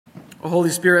O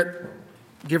Holy Spirit,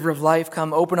 giver of life,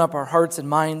 come open up our hearts and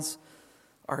minds,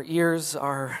 our ears,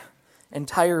 our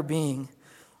entire being,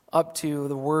 up to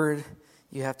the word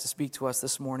you have to speak to us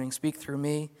this morning. Speak through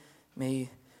me.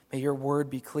 May your word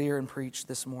be clear and preached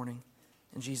this morning.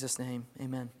 In Jesus' name,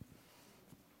 amen.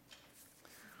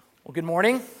 Well, good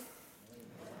morning.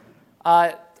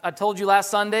 I told you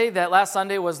last Sunday that last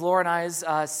Sunday was Laura and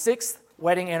I's sixth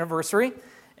wedding anniversary.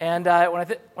 And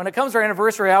when it comes to our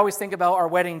anniversary, I always think about our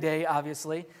wedding day,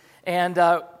 obviously. And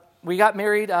we got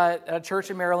married at a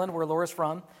church in Maryland, where Laura's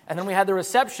from. And then we had the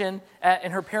reception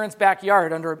in her parents'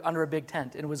 backyard under a big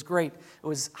tent. And it was great. It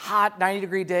was hot,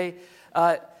 90-degree day.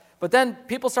 But then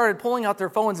people started pulling out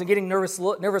their phones and getting nervous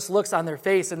looks on their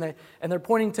face. And they're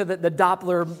pointing to the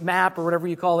Doppler map, or whatever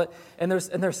you call it. And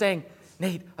they're saying,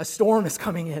 "Nate, a storm is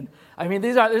coming in." I mean,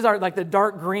 these are like the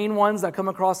dark green ones that come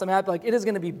across the map. Like, it is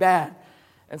going to be bad.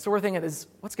 And so we're thinking,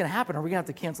 what's going to happen? Are we going to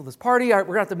have to cancel this party? We're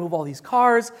going to have to move all these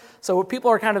cars. So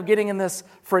people are kind of getting in this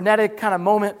frenetic kind of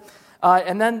moment.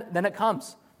 And then it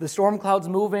comes. The storm clouds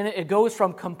move in. It goes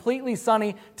from completely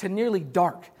sunny to nearly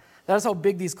dark. That's how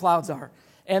big these clouds are.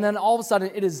 And then all of a sudden,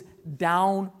 it is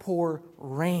downpour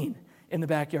rain in the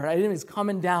backyard. It is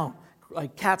coming down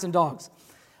like cats and dogs.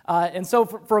 And so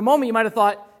for a moment, you might have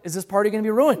thought, is this party going to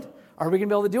be ruined? Are we going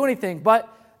to be able to do anything?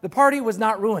 But the party was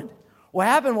not ruined. What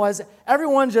happened was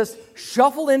everyone just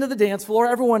shuffled into the dance floor.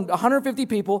 Everyone, 150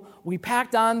 people, we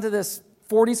packed onto this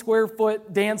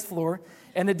 40-square-foot dance floor,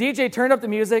 and the DJ turned up the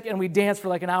music, and we danced for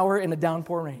like an hour in the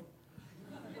downpour rain.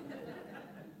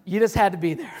 You just had to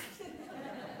be there.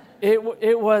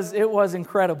 It was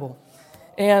incredible.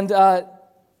 And, I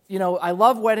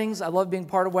love weddings. I love being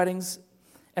part of weddings.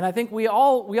 And I think we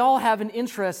all have an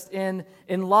interest in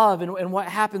love and what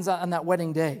happens on that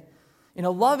wedding day.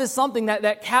 Love is something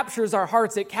that captures our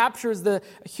hearts. It captures the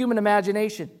human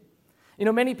imagination.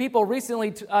 Many people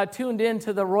recently tuned in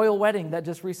to the royal wedding that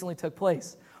just recently took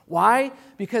place. Why?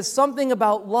 Because something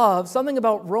about love, something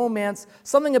about romance,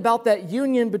 something about that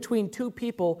union between two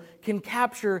people can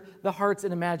capture the hearts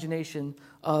and imagination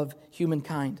of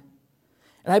humankind.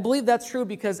 And I believe that's true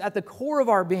because at the core of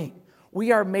our being,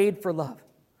 we are made for love.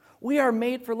 We are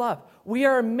made for love. We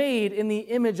are made in the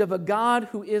image of a God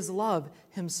who is love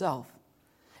himself.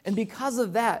 And because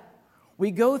of that, we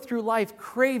go through life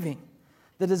craving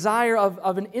the desire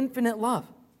of an infinite love,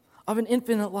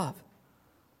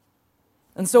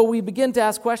 And so we begin to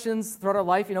ask questions throughout our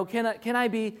life. Can I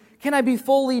be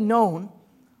fully known?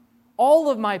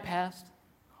 All of my past,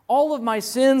 all of my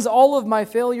sins, all of my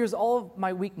failures, all of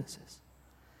my weaknesses.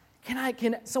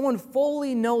 Can someone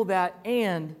fully know that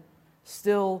and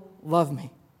still love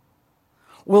me?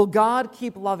 Will God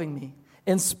keep loving me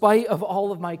in spite of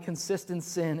all of my consistent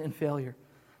sin and failure?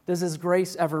 Does His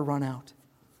grace ever run out?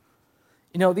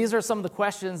 These are some of the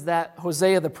questions that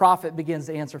Hosea the prophet begins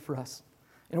to answer for us.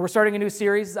 And we're starting a new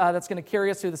series that's going to carry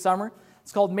us through the summer.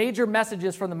 It's called Major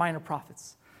Messages from the Minor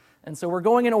Prophets. And so we're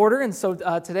going in order. And so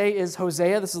today is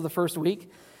Hosea. This is the first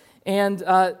week. And,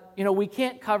 we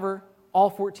can't cover all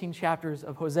 14 chapters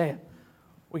of Hosea.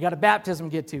 We got a baptism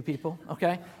to get to, people,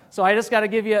 okay? So I just got to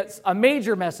give you a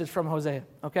major message from Hosea,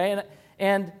 okay?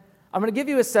 And I'm going to give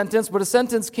you a sentence, but a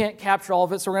sentence can't capture all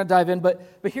of it, so we're going to dive in. But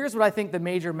here's what I think the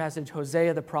major message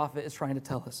Hosea the prophet is trying to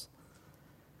tell us.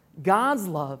 God's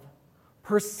love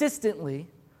persistently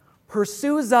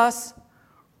pursues us,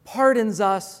 pardons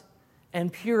us,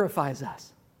 and purifies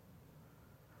us.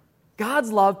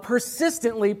 God's love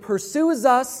persistently pursues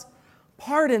us,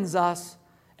 pardons us,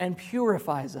 and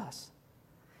purifies us.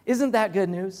 Isn't that good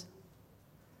news?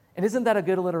 And isn't that a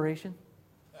good alliteration?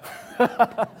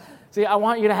 See, I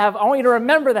want you to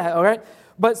remember that, all right?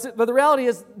 But the reality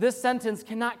is, this sentence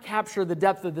cannot capture the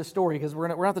depth of this story because we're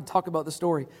going to have to talk about the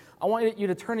story. I want you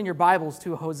to turn in your Bibles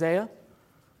to Hosea,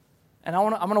 and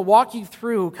I'm going to walk you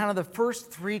through kind of the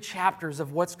first 3 chapters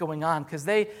of what's going on because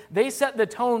they set the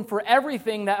tone for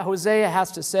everything that Hosea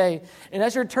has to say. And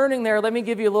as you're turning there, let me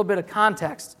give you a little bit of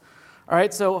context. All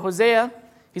right, so Hosea,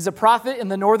 he's a prophet in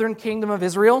the northern kingdom of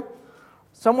Israel,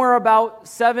 somewhere about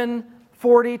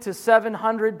 740 to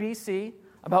 700 BC,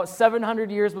 about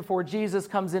 700 years before Jesus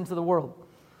comes into the world.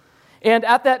 And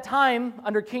at that time,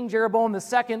 under King Jeroboam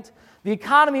II, the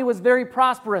economy was very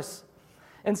prosperous.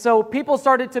 And so people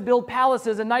started to build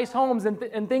palaces and nice homes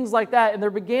and things like that, and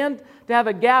there began to have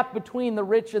a gap between the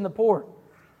rich and the poor.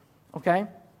 Okay?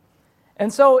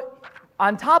 And so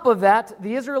on top of that,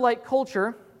 the Israelite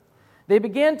culture, they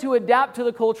began to adapt to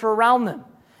the culture around them.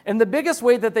 And the biggest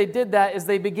way that they did that is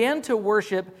they began to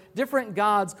worship different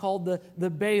gods called the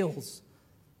Baals.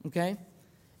 Okay?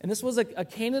 And this was a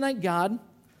Canaanite god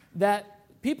that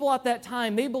people at that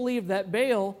time, they believed that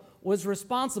Baal was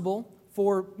responsible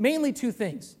for mainly two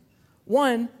things.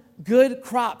 One, good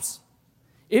crops.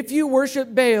 If you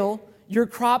worship Baal, your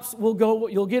crops will go,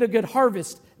 you'll get a good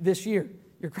harvest this year.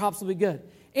 Your crops will be good.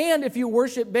 And if you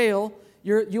worship Baal,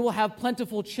 you will have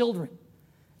plentiful children.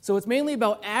 So it's mainly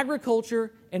about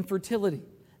agriculture and fertility.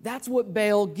 That's what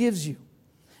Baal gives you.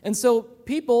 And so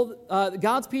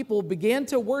God's people began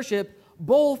to worship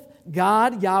both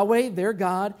God, Yahweh, their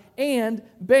God, and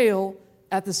Baal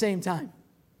at the same time.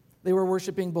 They were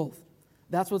worshiping both.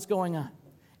 That's what's going on.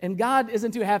 And God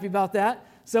isn't too happy about that,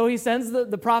 so he sends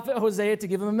the prophet Hosea to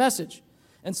give him a message.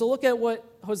 And so look at what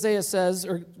Hosea says,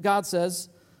 or God says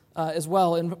as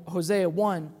well, in Hosea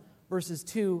 1, verses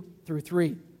 2 through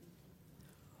 3.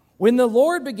 When the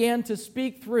Lord began to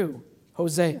speak through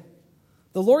Hosea,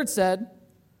 the Lord said,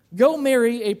 "Go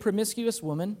marry a promiscuous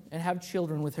woman and have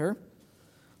children with her.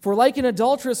 For like an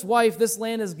adulterous wife, this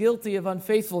land is guilty of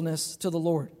unfaithfulness to the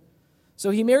Lord."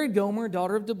 So he married Gomer,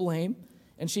 daughter of Diblaim,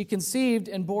 and she conceived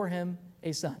and bore him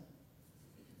a son.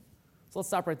 So let's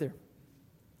stop right there.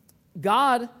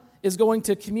 God is going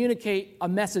to communicate a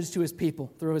message to his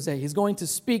people through Hosea. He's going to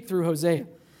speak through Hosea.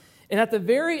 And at the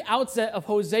very outset of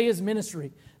Hosea's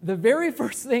ministry, the very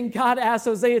first thing God asks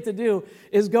Hosea to do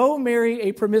is go marry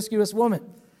a promiscuous woman.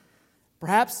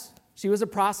 Perhaps she was a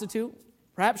prostitute.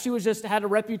 Perhaps she was just had a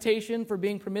reputation for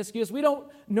being promiscuous. We don't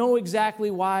know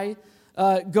exactly why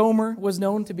Gomer was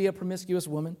known to be a promiscuous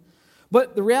woman.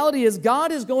 But the reality is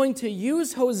God is going to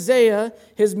use Hosea,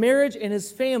 his marriage, and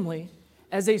his family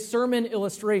as a sermon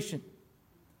illustration.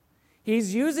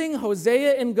 He's using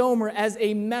Hosea and Gomer as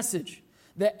a message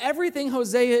that everything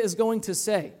Hosea is going to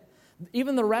say,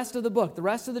 even the rest of the book, the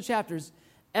rest of the chapters,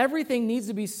 everything needs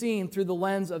to be seen through the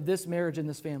lens of this marriage and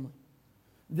this family.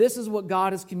 This is what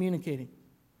God is communicating.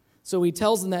 So he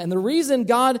tells them that. And the reason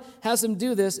God has him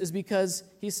do this is because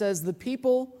he says the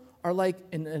people are like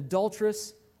an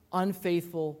adulterous,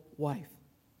 unfaithful wife.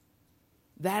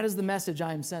 That is the message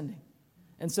I am sending.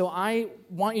 And so I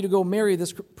want you to go marry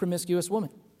this promiscuous woman.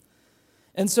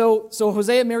 And so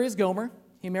Hosea marries Gomer.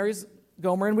 He marries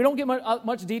Gomer, and we don't get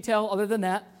much detail other than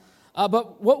that.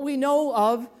 But what we know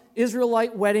of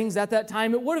Israelite weddings at that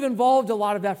time, it would have involved a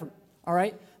lot of effort, all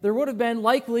right? There would have been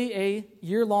likely a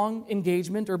year-long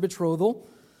engagement or betrothal,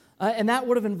 and that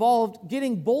would have involved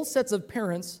getting both sets of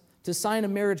parents to sign a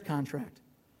marriage contract.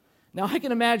 Now, I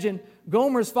can imagine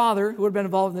Gomer's father, who would have been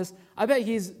involved in this, I bet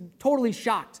he's totally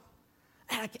shocked.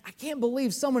 I can't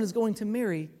believe someone is going to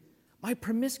marry my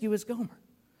promiscuous Gomer.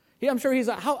 I'm sure he's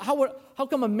like, how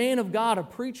come a man of God, a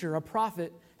preacher, a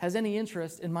prophet, has any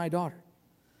interest in my daughter?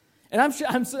 And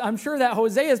I'm sure that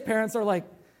Hosea's parents are like,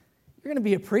 you're going to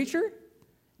be a preacher?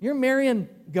 You're marrying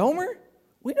Gomer?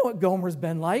 We know what Gomer's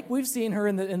been like. We've seen her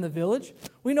in the village.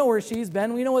 We know where she's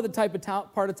been. We know what the type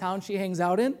of part of town she hangs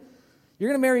out in. You're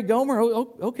going to marry Gomer?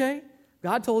 Oh, okay.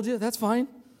 God told you. That's fine.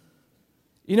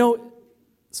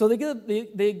 So they get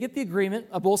the agreement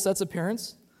of both sets of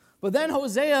parents. But then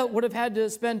Hosea would have had to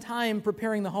spend time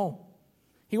preparing the home.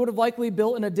 He would have likely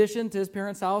built an addition to his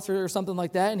parents' house or something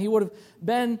like that, and he would have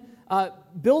been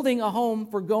building a home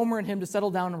for Gomer and him to settle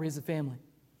down and raise a family.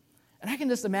 And I can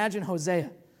just imagine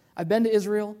Hosea. I've been to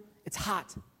Israel. It's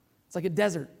hot. It's like a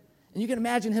desert. And you can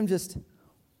imagine him just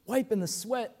wiping the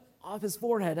sweat off his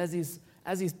forehead as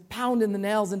he's pounding the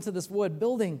nails into this wood,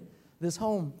 building this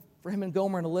home for him and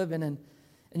Gomer to live in. And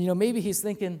maybe he's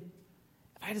thinking,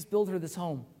 if I just build her this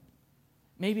home,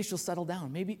 maybe she'll settle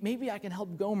down. Maybe I can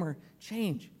help Gomer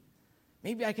change.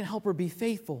 Maybe I can help her be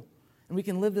faithful, and we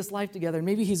can live this life together. And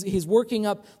maybe he's working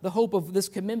up the hope of this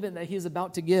commitment that he's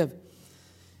about to give.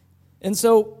 And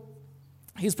so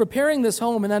he's preparing this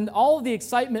home, and then all of the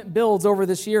excitement builds over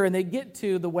this year, and they get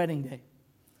to the wedding day.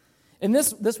 And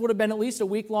this would have been at least a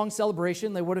week-long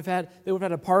celebration. They would have had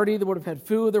a party, they would have had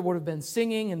food, there would have been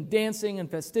singing and dancing and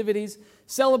festivities,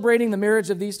 celebrating the marriage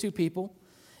of these two people.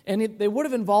 And they would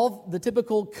have involved the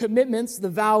typical commitments,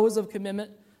 the vows of commitment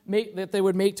that they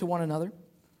would make to one another.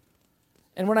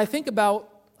 And when I think about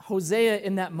Hosea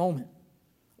in that moment,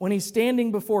 when he's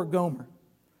standing before Gomer,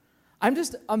 I'm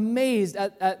just amazed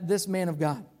at this man of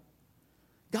God.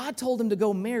 God told him to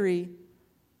go marry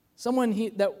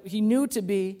someone that he knew to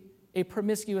be a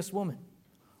promiscuous woman.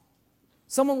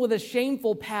 Someone with a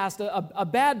shameful past, a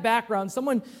bad background,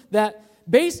 someone that,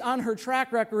 based on her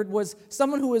track record, was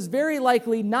someone who was very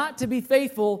likely not to be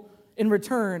faithful in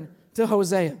return to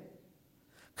Hosea.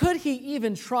 Could he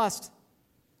even trust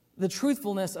the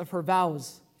truthfulness of her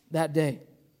vows that day?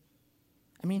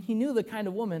 I mean, he knew the kind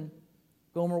of woman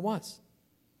Gomer was.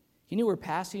 He knew her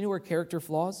past, he knew her character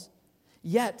flaws.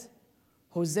 Yet,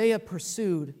 Hosea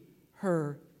pursued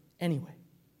her anyway.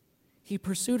 he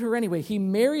pursued her anyway. He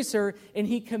marries her and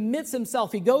he commits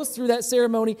himself. He goes through that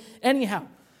ceremony anyhow.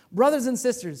 Brothers and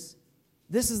sisters,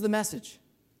 this is the message.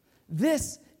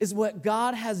 This is what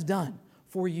God has done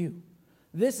for you.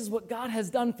 This is what God has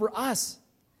done for us.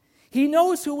 He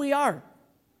knows who we are.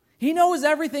 He knows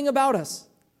everything about us.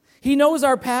 He knows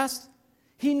our past.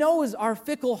 He knows our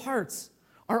fickle hearts,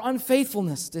 our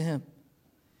unfaithfulness to Him.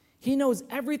 He knows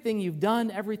everything you've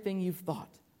done, everything you've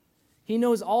thought. He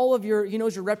knows He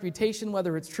knows your reputation,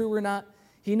 whether it's true or not.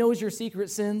 He knows your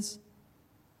secret sins.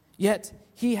 Yet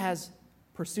He has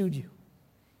pursued you.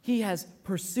 He has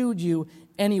pursued you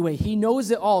anyway. He knows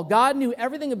it all. God knew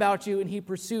everything about you, and He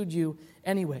pursued you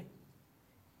anyway.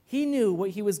 He knew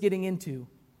what He was getting into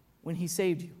when He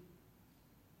saved you.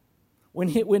 When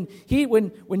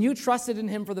you trusted in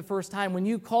Him for the first time, when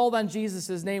you called on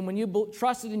Jesus' name, when you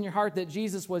trusted in your heart that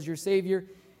Jesus was your Savior,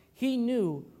 He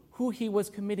knew who He was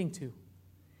committing to.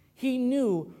 He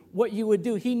knew what you would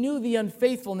do. He knew the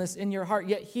unfaithfulness in your heart,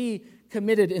 yet He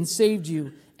committed and saved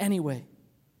you anyway.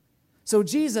 So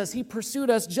Jesus, He pursued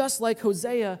us just like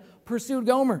Hosea pursued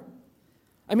Gomer.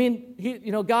 I mean,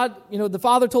 God, the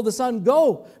Father told the Son,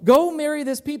 go marry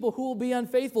this people who will be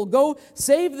unfaithful. Go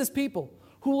save this people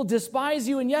who will despise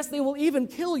you, and yes, they will even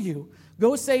kill you.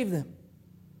 Go save them.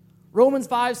 Romans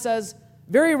 5 says,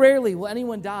 very rarely will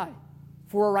anyone die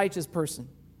for a righteous person,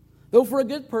 though for a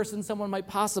good person, someone might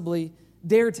possibly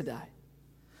dare to die.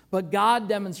 But God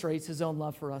demonstrates His own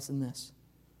love for us in this,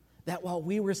 that while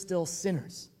we were still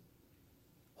sinners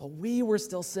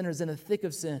in the thick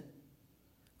of sin,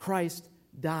 Christ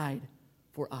died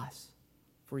for us,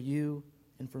 for you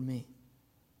and for me.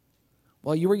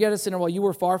 While you were yet a sinner, while you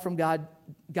were far from God,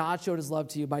 God showed His love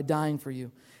to you by dying for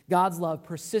you. God's love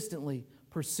persistently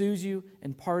pursues you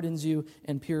and pardons you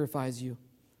and purifies you.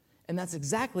 And that's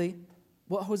exactly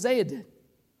what Hosea did.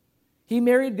 He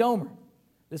married Gomer,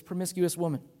 this promiscuous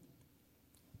woman.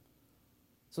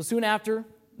 So soon after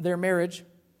their marriage,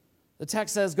 the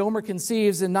text says Gomer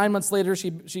conceives, and 9 months later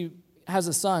she has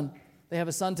a son. They have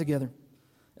a son together.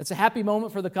 It's a happy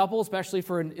moment for the couple, especially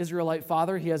for an Israelite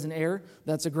father. He has an heir.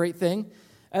 That's a great thing.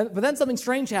 But then something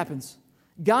strange happens.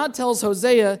 God tells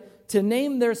Hosea to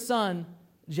name their son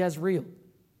Jezreel.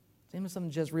 Name his son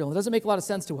Jezreel. It doesn't make a lot of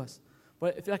sense to us.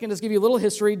 But if I can just give you a little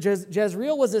history,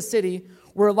 Jezreel was a city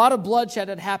where a lot of bloodshed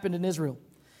had happened in Israel.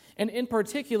 And in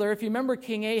particular, if you remember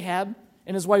King Ahab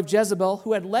and his wife Jezebel,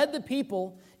 who had led the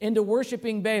people into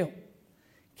worshiping Baal.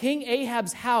 King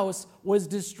Ahab's house was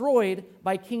destroyed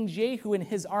by King Jehu and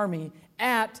his army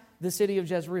at the city of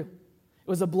Jezreel. It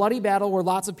was a bloody battle where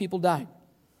lots of people died.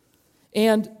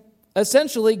 And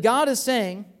essentially, God is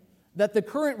saying that the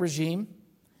current regime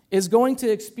is going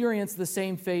to experience the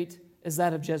same fate as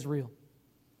that of Jezreel.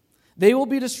 They will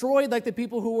be destroyed like the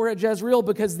people who were at Jezreel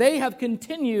because they have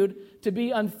continued to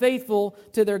be unfaithful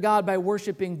to their God by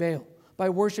worshiping Baal, by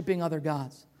worshiping other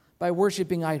gods, by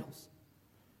worshiping idols.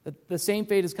 The same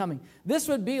fate is coming. This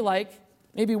would be like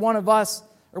maybe one of us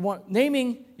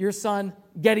naming your son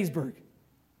Gettysburg.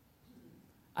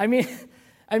 I mean,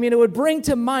 it would bring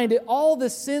to mind all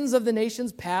the sins of the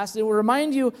nation's past. It would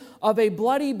remind you of a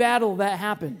bloody battle that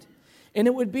happened. And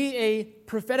it would be a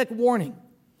prophetic warning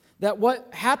that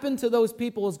what happened to those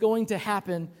people is going to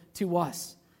happen to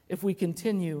us if we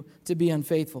continue to be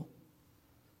unfaithful.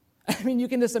 I mean, you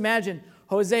can just imagine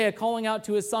Hosea calling out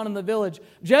to his son in the village,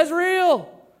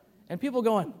 Jezreel! And people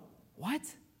going, what?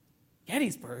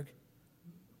 Gettysburg?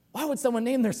 Why would someone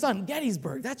name their son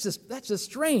Gettysburg? That's just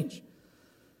strange.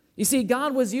 You see,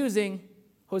 God was using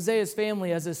Hosea's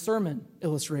family as a sermon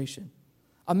illustration,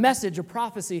 a message, a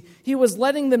prophecy. He was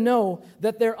letting them know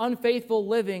that their unfaithful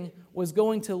living was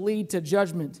going to lead to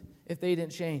judgment if they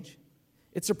didn't change.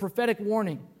 It's a prophetic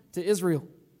warning to Israel.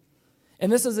 And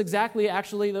this is exactly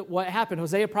actually what happened.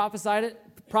 Hosea prophesied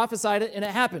it, and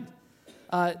it happened.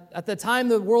 At the time,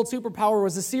 the world superpower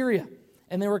was Assyria,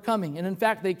 and they were coming. And in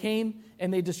fact, they came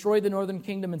and they destroyed the northern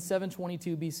kingdom in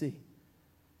 722 BC.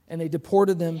 And they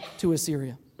deported them to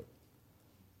Assyria.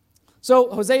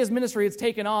 So Hosea's ministry has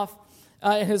taken off,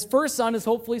 and his first son is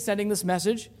hopefully sending this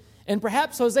message. And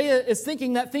perhaps Hosea is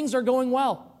thinking that things are going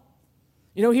well.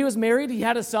 You know, he was married, he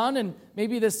had a son, and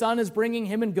maybe the son is bringing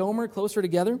him and Gomer closer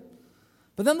together.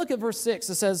 But then look at verse 6.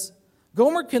 It says,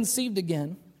 Gomer conceived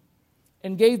again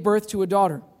and gave birth to a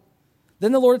daughter.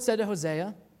 Then the Lord said to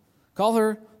Hosea, call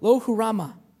her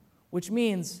Lo-Hurama, which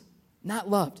means not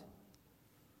loved.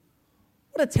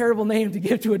 What a terrible name to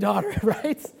give to a daughter,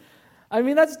 right? I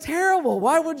mean, that's terrible.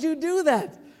 Why would you do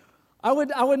that? I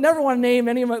would never want to name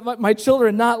any of my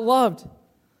children not loved.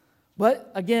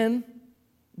 But again,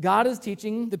 God is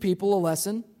teaching the people a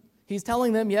lesson. He's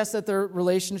telling them, yes, that their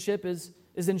relationship is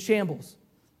in shambles.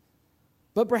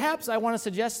 But perhaps I want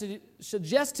to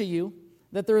suggest to you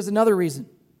that there is another reason.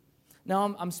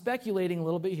 Now, I'm speculating a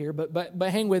little bit here, but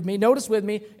hang with me. Notice with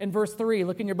me in verse 3,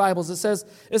 look in your Bibles. It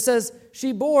says,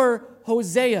 she bore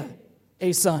Hosea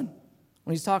a son,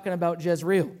 when he's talking about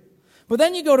Jezreel. But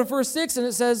then you go to verse 6, and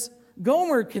it says,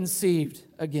 Gomer conceived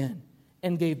again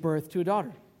and gave birth to a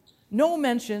daughter. No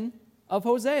mention of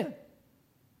Hosea.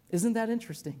 Isn't that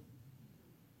interesting?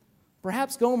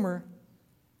 Perhaps Gomer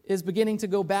is beginning to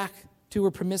go back to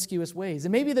her promiscuous ways.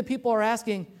 And maybe the people are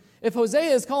asking, if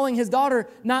Hosea is calling his daughter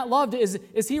not loved,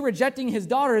 is he rejecting his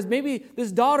daughter? Maybe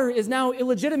this daughter is now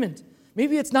illegitimate.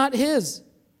 Maybe it's not his.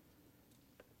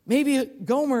 Maybe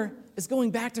Gomer is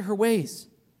going back to her ways.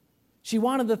 She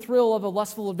wanted the thrill of a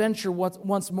lustful adventure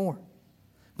once more.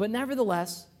 But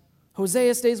nevertheless,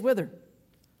 Hosea stays with her.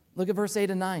 Look at verse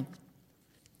 8 and 9.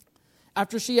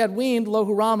 After she had weaned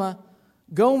Lo-Ruhamah,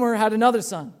 Gomer had another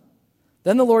son.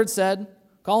 Then the Lord said,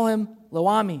 call him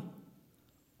Lo-Ammi,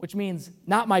 which means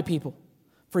not my people.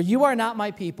 For you are not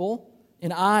my people,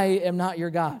 and I am not your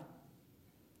God.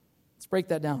 Let's break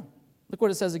that down. Look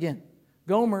what it says again.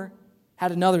 Gomer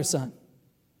had another son.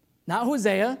 Not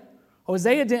Hosea.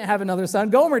 Hosea didn't have another son.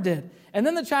 Gomer did. And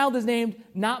then the child is named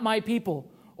not my people.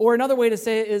 Or another way to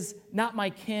say it is not my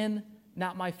kin,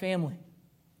 not my family.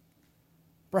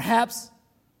 Perhaps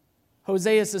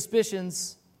Hosea's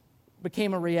suspicions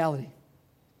became a reality.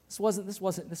 This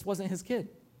wasn't his kid.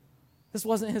 This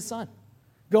wasn't his son.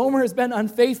 Gomer has been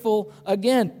unfaithful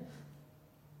again.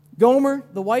 Gomer,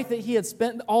 the wife that he had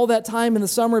spent all that time in the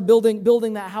summer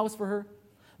building that house for her,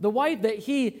 the wife that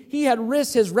he had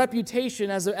risked his reputation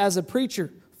as a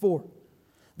preacher for,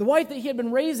 the wife that he had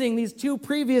been raising these two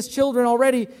previous children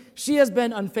already, she has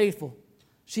been unfaithful.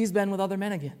 She's been with other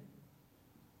men again.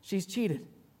 She's cheated.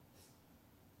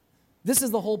 This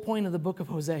is the whole point of the book of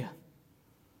Hosea,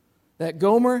 that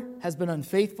Gomer has been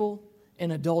unfaithful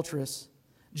and adulterous,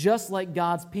 just like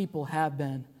God's people have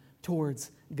been towards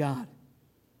God.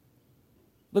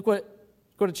 Go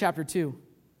to chapter 2.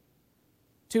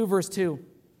 2 verse 2.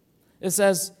 It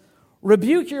says,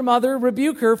 rebuke your mother,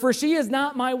 rebuke her, for she is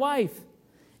not my wife,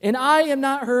 and I am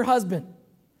not her husband.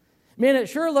 Man, it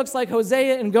sure looks like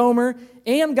Hosea and Gomer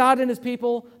and God and his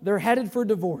people, they're headed for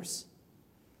divorce.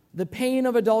 The pain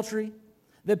of adultery,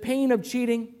 the pain of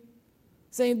cheating,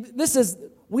 saying,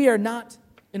 we are not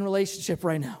in relationship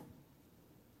right now.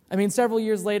 I mean, several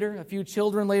years later, a few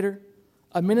children later,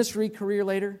 a ministry career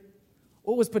later,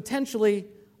 what was potentially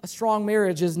a strong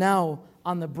marriage is now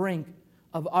on the brink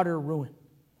of utter ruin,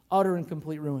 utter and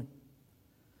complete ruin.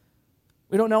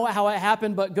 We don't know how it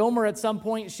happened, but Gomer at some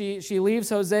point, she leaves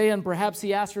Hosea, and perhaps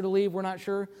he asked her to leave. We're not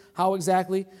sure how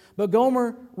exactly. But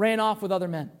Gomer ran off with other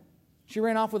men. She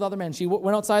ran off with other men. She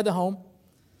went outside the home,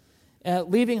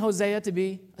 leaving Hosea to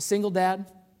be a single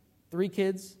dad, 3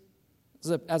 kids,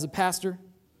 as a pastor.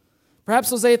 Perhaps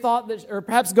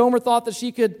perhaps Gomer thought that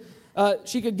she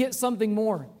could get something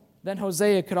more than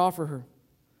Hosea could offer her.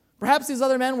 Perhaps these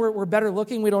other men were better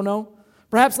looking, we don't know.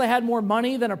 Perhaps they had more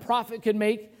money than a prophet could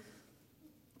make.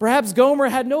 Perhaps Gomer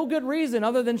had no good reason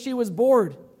other than she was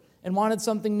bored and wanted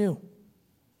something new.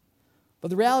 But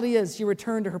the reality is she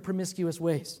returned to her promiscuous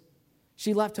ways.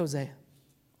 She left Hosea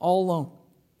all alone.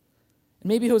 And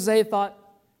maybe Hosea thought,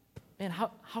 man,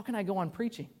 how can I go on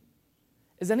preaching?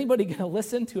 Is anybody going to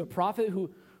listen to a prophet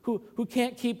who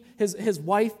can't keep his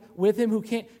wife with him, who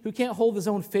can't hold his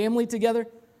own family together?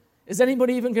 Is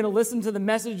anybody even going to listen to the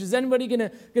message? Is anybody going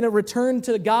to return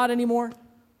to God anymore?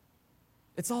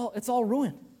 It's all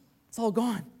ruined. It's all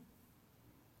gone.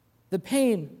 The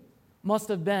pain must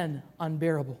have been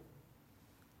unbearable.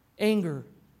 Anger,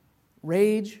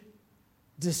 rage,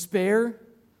 despair,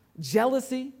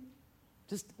 jealousy,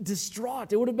 just distraught.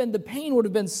 The pain would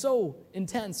have been so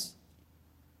intense.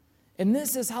 And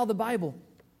this is how the Bible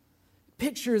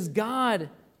pictures God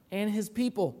and his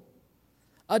people.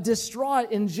 A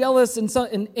distraught and jealous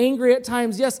and angry at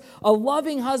times, yes, a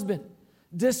loving husband,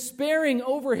 despairing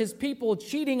over his people,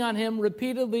 cheating on him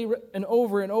repeatedly and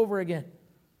over again.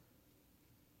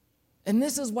 And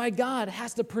this is why God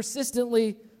has to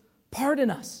persistently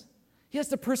pardon us. He has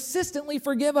to persistently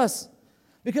forgive us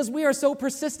because we are so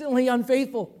persistently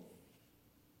unfaithful.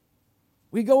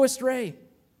 We go astray.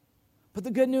 But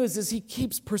the good news is he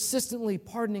keeps persistently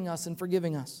pardoning us and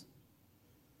forgiving us.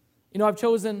 You know, I've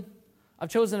chosen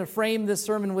to frame this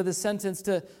sermon with a sentence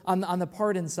on the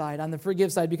pardon side, on the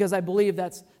forgive side, because I believe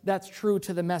that's true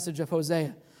to the message of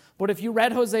Hosea. But if you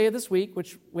read Hosea this week,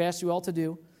 which we asked you all to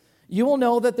do, you will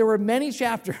know that there were many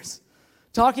chapters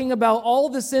talking about all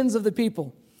the sins of the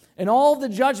people and all the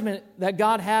judgment that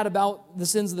God had about the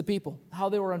sins of the people, how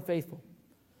they were unfaithful.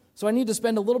 So I need to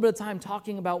spend a little bit of time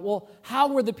talking about, well, how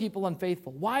were the people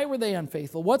unfaithful? Why were they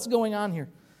unfaithful? What's going on here?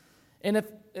 And if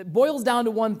it boils down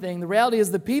to one thing, the reality is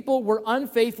the people were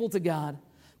unfaithful to God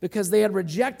because they had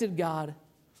rejected God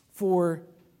for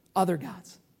other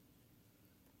gods.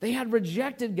 They had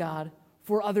rejected God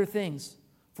for other things,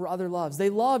 for other loves.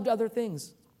 They loved other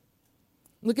things.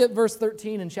 Look at verse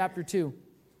 13 in chapter 2.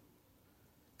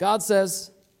 God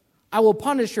says, I will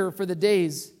punish her for the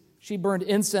days she burned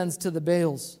incense to the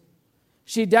Baals.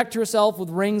 She decked herself with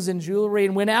rings and jewelry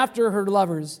and went after her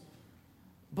lovers.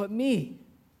 But me,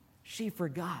 she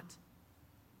forgot.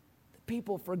 The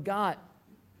people forgot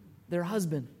their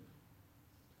husband,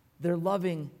 their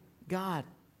loving God.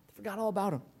 They forgot all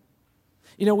about him.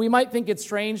 You know, we might think it's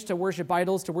strange to worship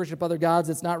idols, to worship other gods.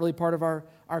 It's not really part of our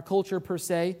culture per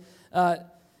se.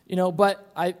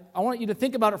 But I want you to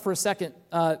think about it for a second.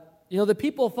 The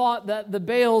people thought that the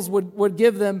Baals would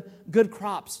give them good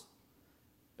crops.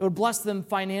 It would bless them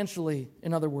financially,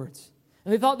 in other words.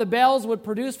 And they thought the Baals would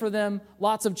produce for them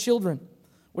lots of children,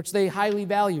 which they highly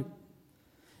valued.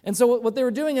 And so what they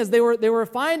were doing is they were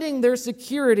finding their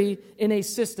security in a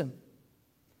system.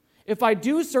 If I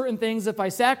do certain things, if I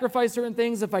sacrifice certain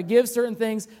things, if I give certain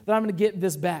things, then I'm going to get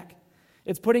this back.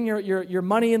 It's putting your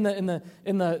money in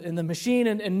the machine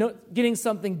and getting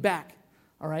something back.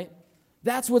 All right?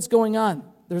 That's what's going on.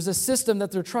 There's a system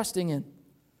that they're trusting in.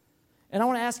 And I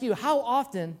want to ask you, how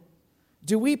often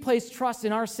do we place trust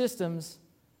in our systems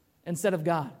instead of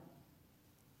God?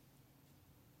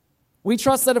 We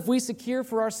trust that if we secure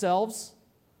for ourselves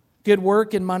good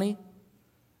work and money,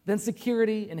 then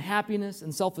security and happiness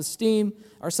and self-esteem,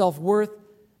 our self-worth,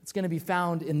 it's going to be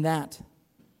found in that.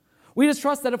 We just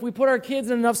trust that if we put our kids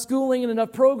in enough schooling and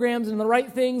enough programs and the right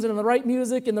things and in the right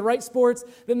music and the right sports,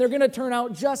 then they're going to turn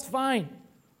out just fine.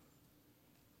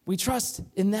 We trust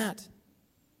in that.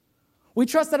 We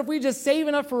trust that if we just save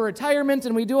enough for retirement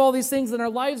and we do all these things, then our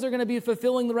lives are going to be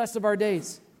fulfilling the rest of our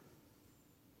days.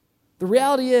 The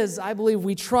reality is, I believe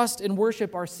we trust and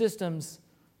worship our systems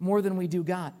more than we do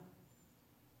God.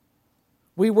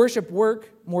 We worship work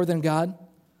more than God.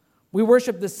 We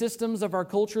worship the systems of our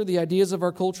culture, the ideas of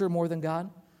our culture more than God.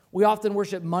 We often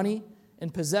worship money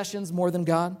and possessions more than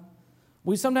God.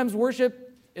 We sometimes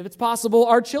worship, if it's possible,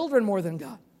 our children more than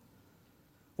God.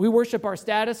 We worship our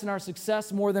status and our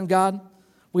success more than God.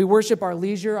 We worship our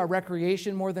leisure, our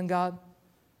recreation more than God.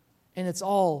 And it's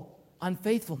all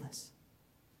unfaithfulness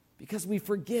because we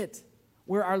forget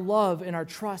where our love and our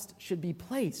trust should be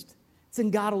placed. It's in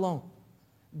God alone.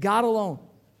 God alone,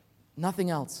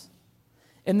 nothing else.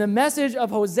 And the message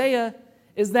of Hosea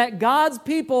is that God's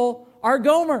people are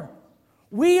Gomer.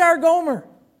 We are Gomer.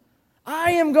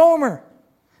 I am Gomer,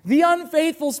 the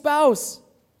unfaithful spouse.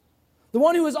 The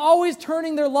one who is always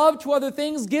turning their love to other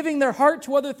things, giving their heart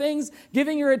to other things,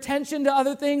 giving your attention to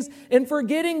other things, and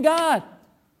forgetting God.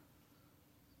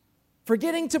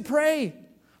 Forgetting to pray,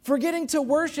 forgetting to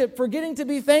worship, forgetting to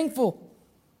be thankful.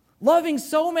 Loving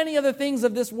so many other things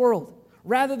of this world,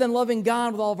 rather than loving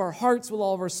God with all of our hearts, with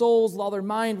all of our souls, with all our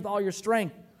mind, with all your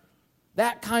strength.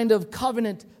 That kind of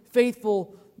covenant,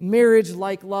 faithful,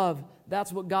 marriage-like love,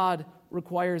 that's what God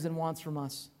requires and wants from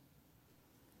us.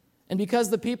 And because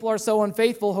the people are so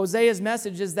unfaithful, Hosea's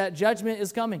message is that judgment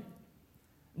is coming.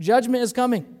 Judgment is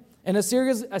coming. And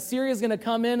Assyria is going to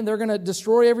come in and they're going to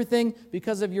destroy everything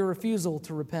because of your refusal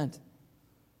to repent.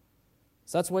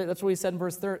 So that's what he said in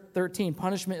verse 13.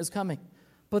 Punishment is coming.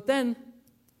 But then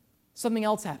something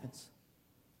else happens.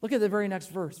 Look at the very next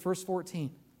verse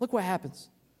 14. Look what happens.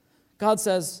 God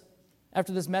says,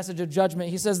 after this message of judgment,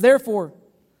 he says, therefore,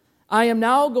 I am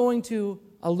now going to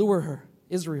allure her,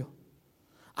 Israel.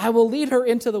 I will lead her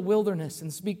into the wilderness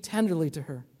and speak tenderly to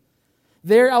her.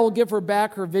 There I will give her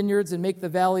back her vineyards and make the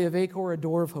valley of Achor a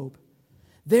door of hope.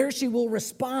 There she will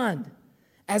respond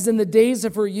as in the days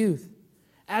of her youth,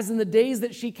 as in the days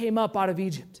that she came up out of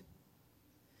Egypt.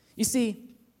 You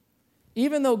see,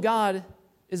 even though God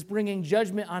is bringing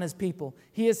judgment on his people,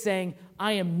 he is saying,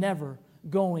 I am never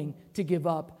going to give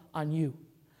up on you.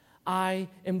 I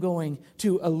am going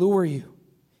to allure you.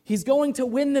 He's going to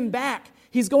win them back.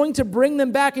 He's going to bring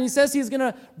them back. And he says he's going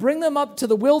to bring them up to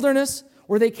the wilderness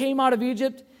where they came out of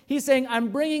Egypt. He's saying, I'm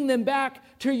bringing them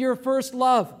back to your first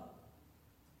love.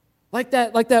 Like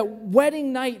that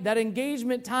wedding night, that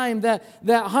engagement time, that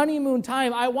honeymoon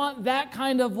time. I want that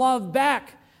kind of love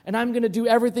back. And I'm going to do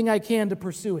everything I can to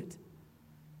pursue it.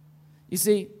 You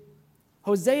see,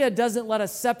 Hosea doesn't let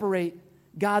us separate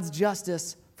God's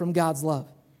justice from God's love.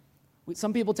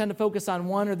 Some people tend to focus on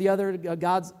one or the other.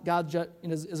 God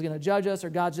is going to judge us, or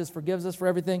God just forgives us for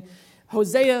everything.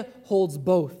 Hosea holds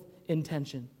both in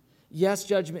tension. Yes,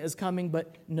 judgment is coming,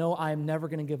 but no, I am never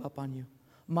going to give up on you.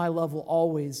 my love will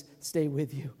always stay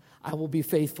with you. I will be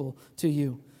faithful to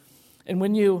you. And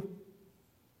when you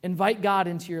invite God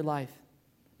into your life,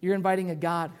 you're inviting a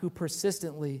God who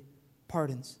persistently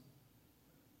pardons,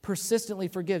 persistently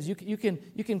forgives. You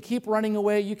can keep running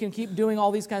away, you can keep doing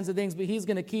all these kinds of things, but He's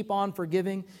going to keep on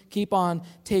forgiving, keep on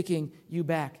taking you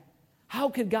back. How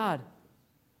could God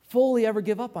fully ever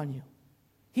give up on you?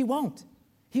 He won't.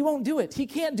 He won't do it. He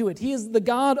can't do it. He is the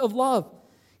God of love.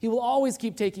 He will always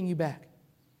keep taking you back.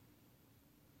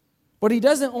 But He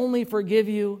doesn't only forgive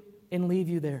you and leave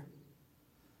you there.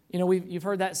 You know, you've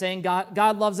heard that saying,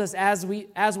 God loves us as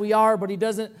we are, but He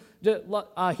doesn't.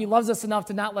 He loves us enough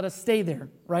to not let us stay there,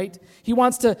 right? He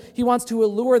wants to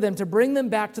allure them, to bring them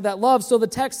back to that love. So the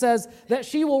text says that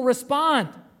she will respond,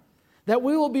 that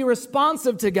we will be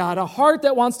responsive to God, a heart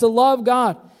that wants to love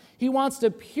God. He wants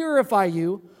to purify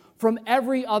you from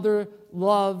every other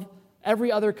love,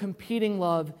 every other competing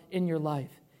love in your life.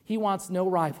 He wants no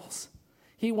rivals.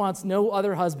 He wants no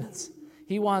other husbands.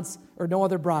 No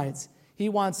other brides. He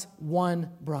wants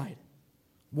one bride.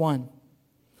 One.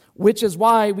 Which is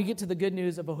why we get to the good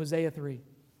news of Hosea 3.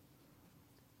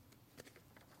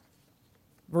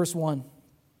 Verse 1.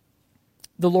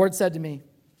 The Lord said to me,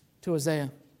 to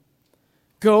Hosea,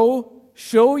 "Go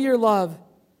show your love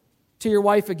to your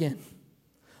wife again.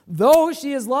 Though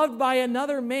she is loved by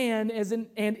another man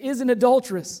and is an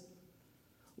adulteress,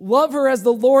 love her as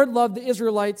the Lord loved the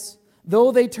Israelites,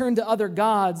 though they turned to other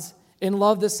gods and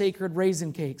loved the sacred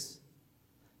raisin cakes."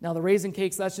 Now, the raisin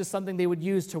cakes, that's just something they would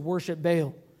use to worship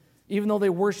Baal. Even though they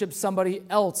worship somebody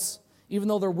else, even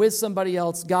though they're with somebody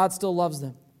else, God still loves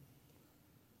them.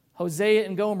 Hosea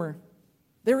and Gomer,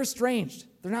 they're estranged.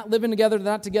 They're not living together.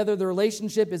 They're not together. The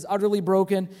relationship is utterly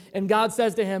broken. And God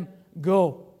says to him,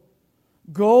 "Go.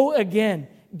 Go again.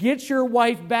 Get your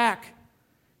wife back.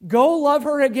 Go love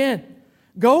her again.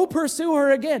 Go pursue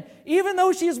her again. Even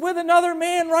though she's with another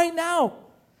man right now.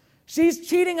 She's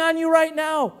cheating on you right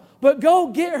now. But go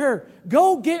get her.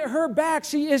 Go get her back.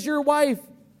 She is your wife."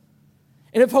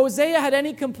 And if Hosea had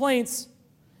any complaints,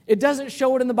 it doesn't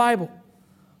show it in the Bible.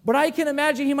 But I can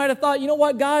imagine he might have thought, you know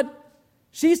what, God?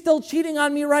 She's still cheating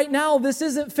on me right now. This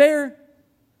isn't fair.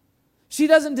 She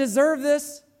doesn't deserve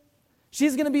this.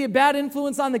 She's going to be a bad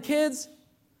influence on the kids.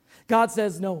 God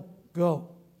says, no, go.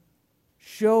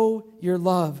 Show your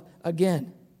love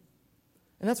again.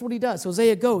 And that's what he does.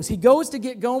 Hosea goes. He goes to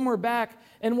get Gomer back,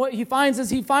 and what he finds is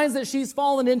that she's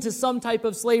fallen into some type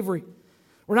of slavery.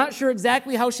 We're not sure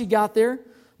exactly how she got there,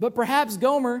 but perhaps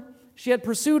Gomer, she had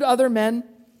pursued other men,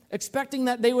 expecting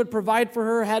that they would provide for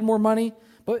her, had more money,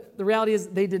 but the reality is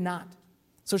they did not.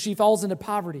 So she falls into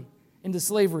poverty, into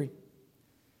slavery.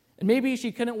 And maybe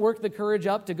she couldn't work the courage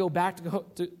up to go back to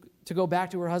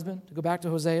her husband, to go back to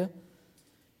Hosea.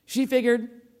 She figured,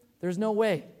 there's no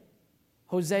way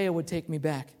Hosea would take me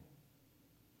back.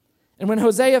 And when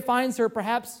Hosea finds her,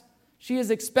 perhaps she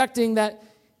is expecting that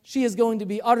she is going to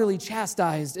be utterly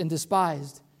chastised and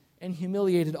despised and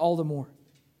humiliated all the more.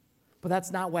 But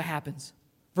that's not what happens.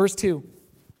 Verse 2.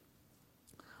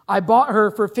 I bought her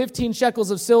for 15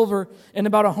 shekels of silver and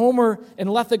about a homer and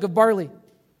lethek of barley.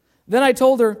 Then I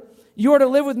told her, you are to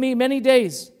live with me many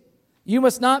days. You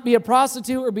must not be a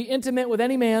prostitute or be intimate with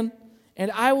any man,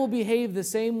 and I will behave the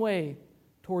same way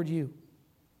toward you.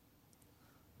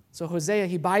 So Hosea,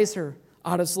 he buys her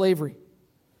out of slavery.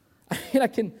 I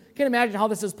can imagine how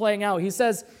this is playing out. He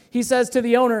says to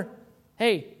the owner,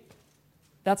 hey,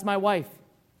 that's my wife.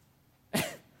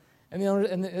 and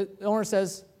the owner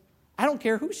says, I don't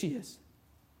care who she is.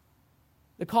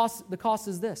 The cost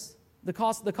is this. The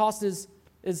cost is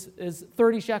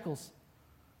 30 shekels.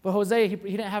 But Hosea, he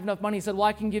didn't have enough money. He said, well,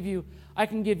 I can give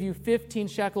you 15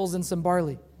 shekels and some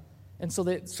barley. And so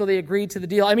they agreed to the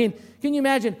deal. I mean, can you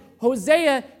imagine?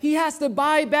 Hosea, he has to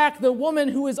buy back the woman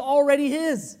who is already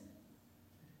his.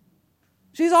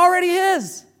 She's already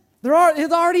his.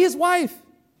 It's already his wife.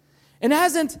 And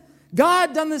hasn't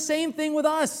God done the same thing with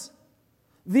us?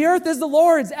 The earth is the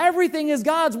Lord's. Everything is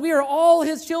God's. We are all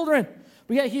his children.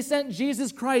 But yet he sent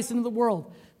Jesus Christ into the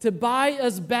world to buy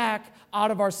us back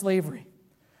out of our slavery.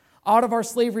 Out of our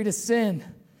slavery to sin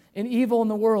and evil in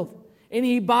the world. And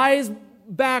he buys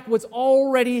back what's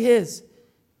already his.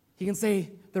 He can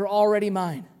say, they're already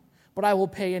mine, but I will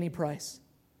pay any price.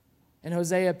 And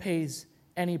Hosea pays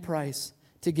any price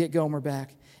to get Gomer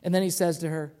back. And then he says to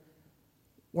her,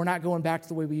 we're not going back to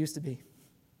the way we used to be.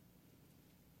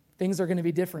 Things are going to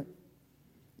be different.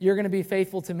 You're going to be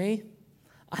faithful to me,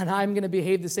 and I'm going to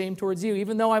behave the same towards you.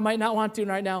 Even though I might not want to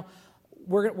right now,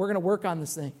 we're going to work on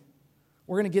this thing.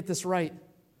 We're going to get this right.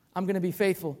 I'm going to be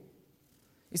faithful.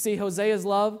 You see, Hosea's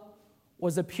love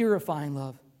was a purifying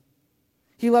love.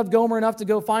 He loved Gomer enough to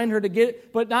go find her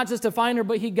but not just to find her,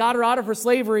 but he got her out of her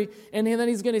slavery, and then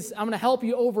I'm going to help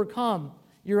you overcome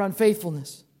your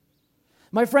unfaithfulness.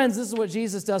 My friends, this is what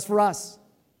Jesus does for us.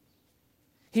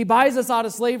 He buys us out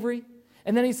of slavery,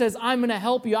 and then he says, I'm going to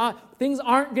help you out. Things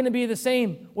aren't going to be the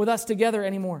same with us together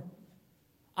anymore.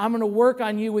 I'm going to work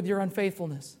on you with your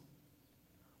unfaithfulness.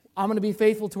 I'm going to be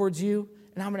faithful towards you,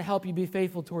 and I'm going to help you be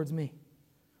faithful towards me.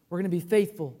 We're going to be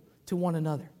faithful to one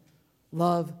another.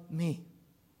 Love me.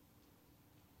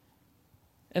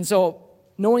 And so,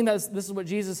 knowing that this is what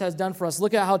Jesus has done for us,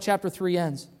 look at how chapter 3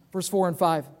 ends, verse 4 and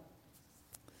 5.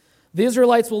 The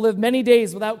Israelites will live many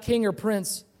days without king or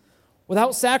prince,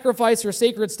 without sacrifice or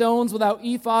sacred stones, without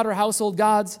ephod or household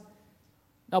gods.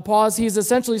 Now pause, he's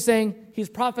essentially saying, he's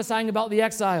prophesying about the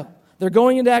exile. They're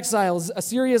going into exile.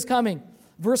 Assyria is coming.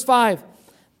 Verse 5,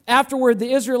 afterward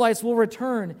the Israelites will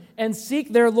return and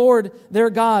seek their Lord, their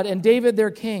God, and David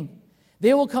their king.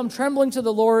 They will come trembling to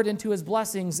the Lord and to his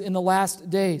blessings in the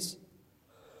last days.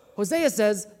 Hosea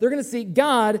says they're going to seek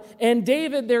God and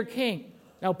David their king.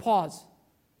 Now pause.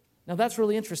 Now that's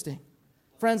really interesting.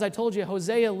 Friends, I told you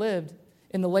Hosea lived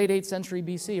in the late 8th century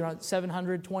BC, around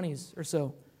 720s or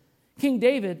so. King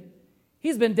David,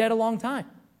 he's been dead a long time.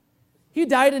 He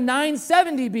died in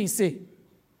 970 BC.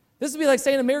 This would be like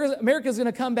saying America's going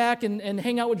to come back and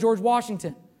hang out with George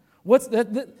Washington.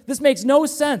 This makes no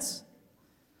sense.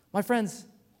 My friends,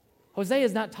 Hosea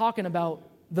is not talking about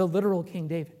the literal King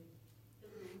David.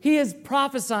 He is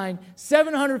prophesying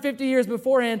 750 years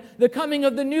beforehand the coming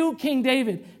of the new King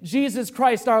David, Jesus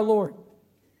Christ our Lord,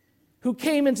 who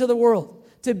came into the world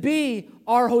to be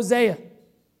our Hosea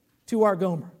to our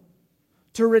Gomer,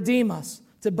 to redeem us,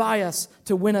 to buy us,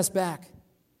 to win us back.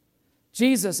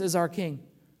 Jesus is our King,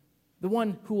 the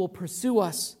one who will pursue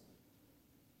us,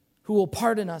 who will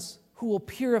pardon us, who will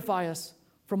purify us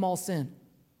from all sin.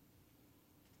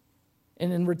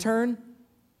 And in return,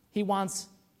 he wants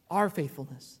our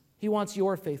faithfulness. He wants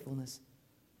your faithfulness.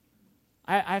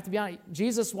 I have to be honest,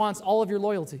 Jesus wants all of your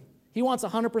loyalty. He wants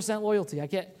 100% loyalty. I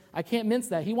can't mince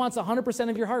that. He wants 100%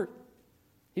 of your heart.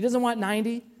 He doesn't want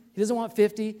 90. He doesn't want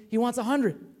 50. He wants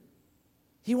 100.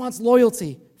 He wants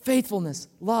loyalty, faithfulness,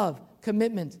 love,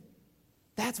 commitment.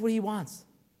 That's what he wants.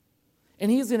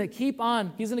 And he's going to keep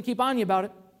on you about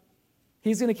it.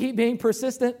 He's going to keep being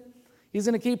persistent. He's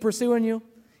going to keep pursuing you.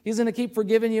 He's going to keep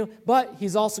forgiving you, but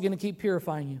he's also going to keep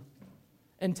purifying you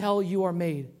until you are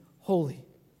made holy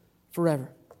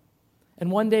forever. And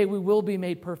one day we will be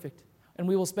made perfect, and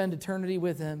we will spend eternity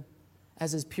with him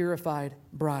as his purified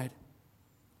bride.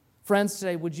 Friends,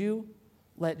 today, would you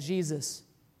let Jesus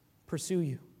pursue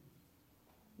you?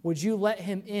 Would you let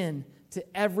him in to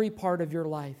every part of your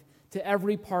life, to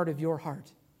every part of your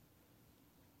heart?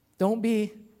 Don't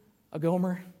be a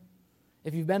Gomer.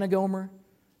 If you've been a Gomer,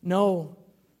 know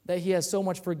that he has so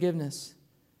much forgiveness,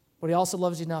 but he also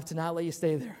loves you enough to not let you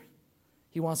stay there.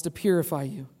 He wants to purify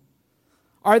you.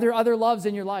 Are there other loves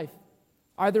in your life?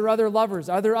 Are there other lovers?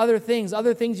 Are there other things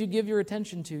you give your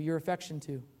attention to, your affection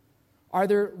to? Are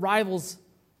there rivals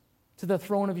to the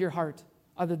throne of your heart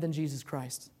other than Jesus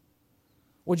Christ?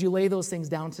 Would you lay those things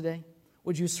down today?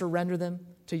 Would you surrender them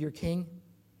to your King?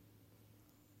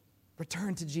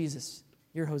 Return to Jesus,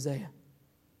 your Hosea.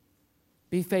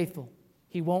 Be faithful.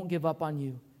 He won't give up on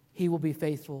you. He will be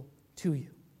faithful to you.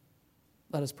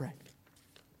 Let us pray.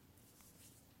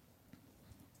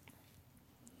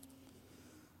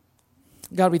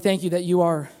 God, we thank you that you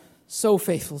are so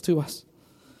faithful to us.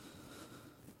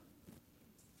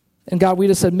 And God, we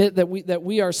just admit that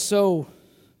we are so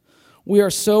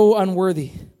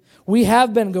unworthy. We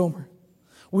have been Gomer.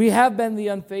 We have been the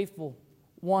unfaithful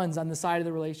ones on the side of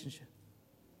the relationship.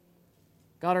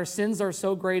 God, our sins are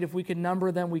so great, if we could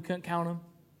number them, we couldn't count them.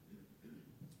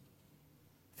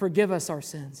 Forgive us our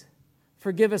sins.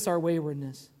 Forgive us our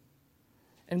waywardness.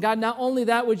 And God, not only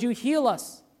that, would you heal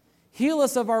us? Heal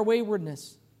us of our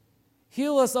waywardness.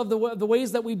 Heal us of the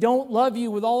ways that we don't love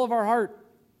you with all of our heart.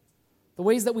 The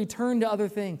ways that we turn to other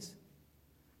things.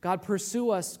 God, pursue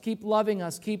us. Keep loving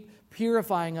us. Keep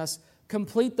purifying us.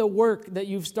 Complete the work that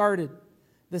you've started.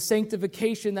 The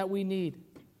sanctification that we need.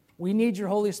 We need your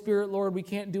Holy Spirit, Lord. We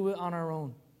can't do it on our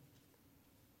own.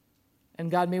 And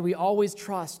God, may we always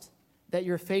trust that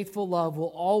your faithful love will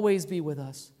always be with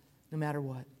us, no matter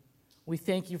what. We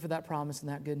thank you for that promise and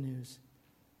that good news.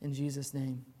 In Jesus'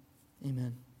 name,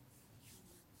 amen.